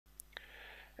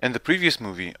In the previous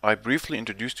movie, I briefly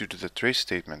introduced you to the trace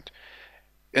statement.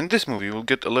 In this movie, we'll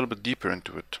get a little bit deeper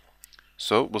into it.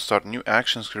 So, we'll start a new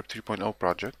ActionScript 3.0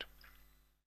 project.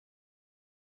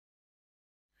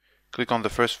 Click on the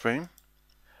first frame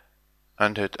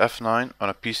and hit F9 on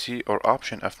a PC or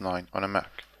Option F9 on a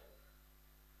Mac.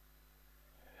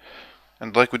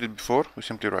 And like we did before, we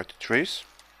simply write trace,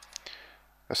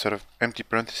 a set of empty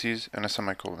parentheses, and a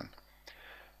semicolon.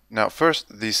 Now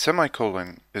first, the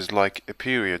semicolon is like a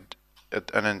period at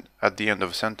the end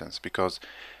of a sentence, because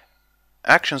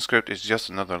ActionScript is just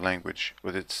another language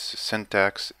with its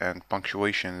syntax and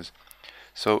punctuations.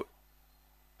 So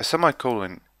a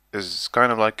semicolon is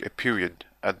kind of like a period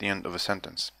at the end of a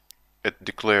sentence. It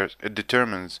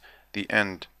determines the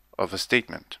end of a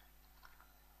statement.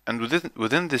 And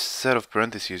within this set of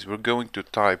parentheses, we're going to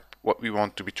type what we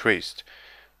want to be traced.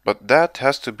 But that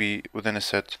has to be within a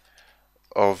set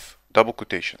of double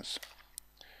quotations.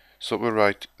 So we'll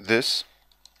write, this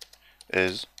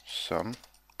is some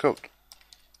code.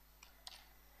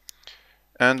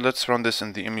 And let's run this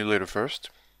in the emulator first.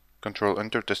 Control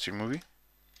Enter, test your movie.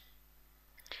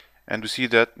 And we see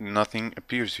that nothing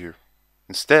appears here.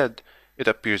 Instead, it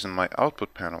appears in my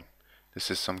output panel. This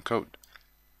is some code.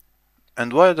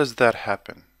 And why does that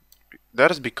happen?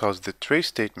 That is because the trace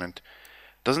statement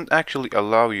doesn't actually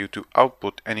allow you to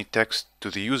output any text to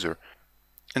the user.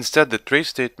 Instead, the trace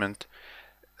statement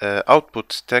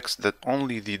outputs text that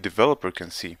only the developer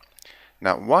can see.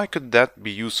 Now, why could that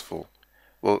be useful?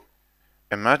 Well,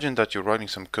 imagine that you're writing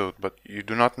some code, but you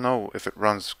do not know if it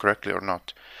runs correctly or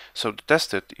not. So to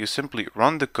test it, you simply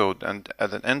run the code, and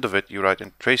at the end of it, you write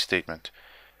a trace statement.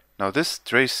 Now, this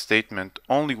trace statement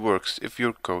only works if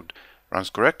your code runs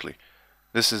correctly.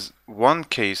 This is one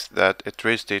case that a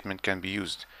trace statement can be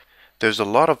used. There's a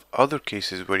lot of other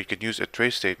cases where you can use a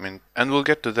trace statement, and we'll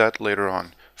get to that later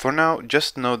on. For now,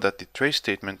 just know that the trace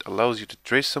statement allows you to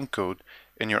trace some code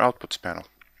in your outputs panel.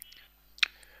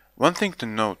 One thing to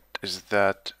note is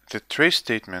that the trace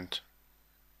statement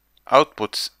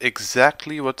outputs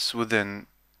exactly what's within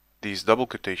these double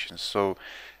quotations. So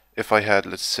if I had,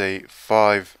 let's say,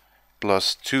 5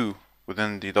 plus 2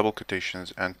 within the double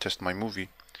quotations and test my movie,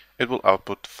 it will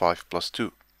output 5 plus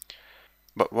 2.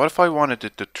 But what if I wanted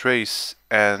it to trace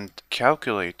and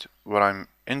calculate what I'm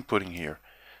inputting here?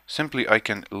 Simply, I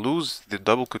can lose the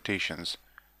double quotations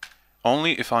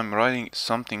only if I'm writing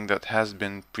something that has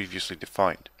been previously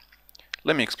defined.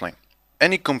 Let me explain.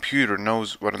 Any computer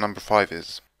knows what a number 5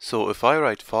 is. So if I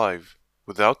write 5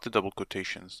 without the double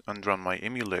quotations and run my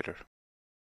emulator,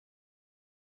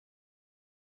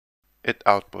 it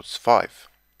outputs 5.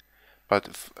 But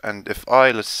if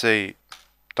I, let's say,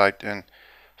 typed in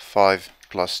 5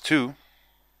 plus 2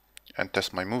 and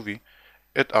test my movie,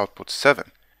 it outputs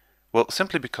 7. Well,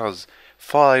 simply because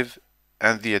 5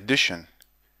 and the addition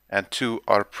and 2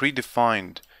 are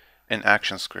predefined in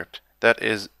ActionScript. That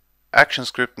is,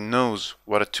 ActionScript knows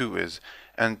what a 2 is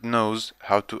and knows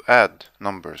how to add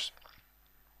numbers.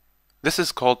 This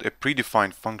is called a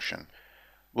predefined function.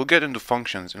 We'll get into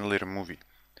functions in a later movie.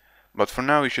 But for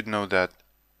now, you should know that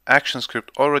ActionScript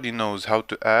already knows how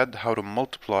to add, how to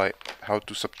multiply, how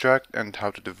to subtract, and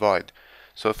how to divide.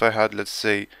 So if I had, let's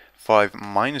say, 5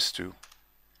 minus 2,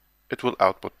 it will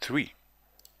output 3.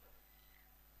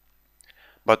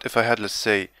 But if I had, let's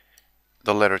say,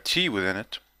 the letter T within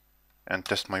it, and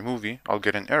test my movie, I'll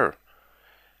get an error.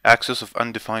 Access of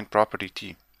undefined property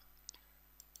T.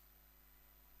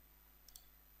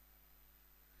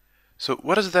 So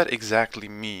what does that exactly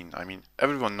mean? I mean,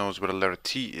 everyone knows what a letter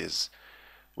T is.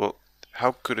 Well,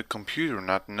 how could a computer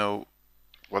not know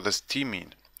what does T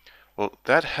mean? Well,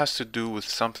 that has to do with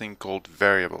something called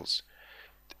variables.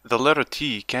 The letter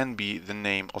T can be the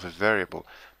name of a variable,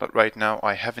 but right now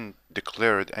I haven't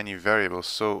declared any variables,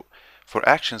 so for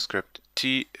ActionScript,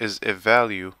 T is a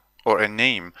value or a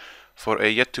name for a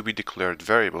yet to be declared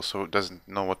variable, so it doesn't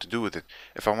know what to do with it.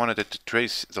 If I wanted it to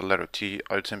trace the letter T,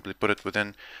 I'd simply put it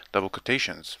within double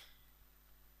quotations,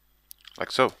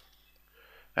 like so.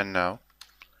 And now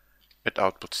it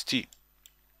outputs T.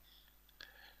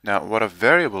 Now, what a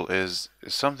variable is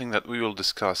something that we will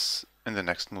discuss in the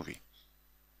next movie.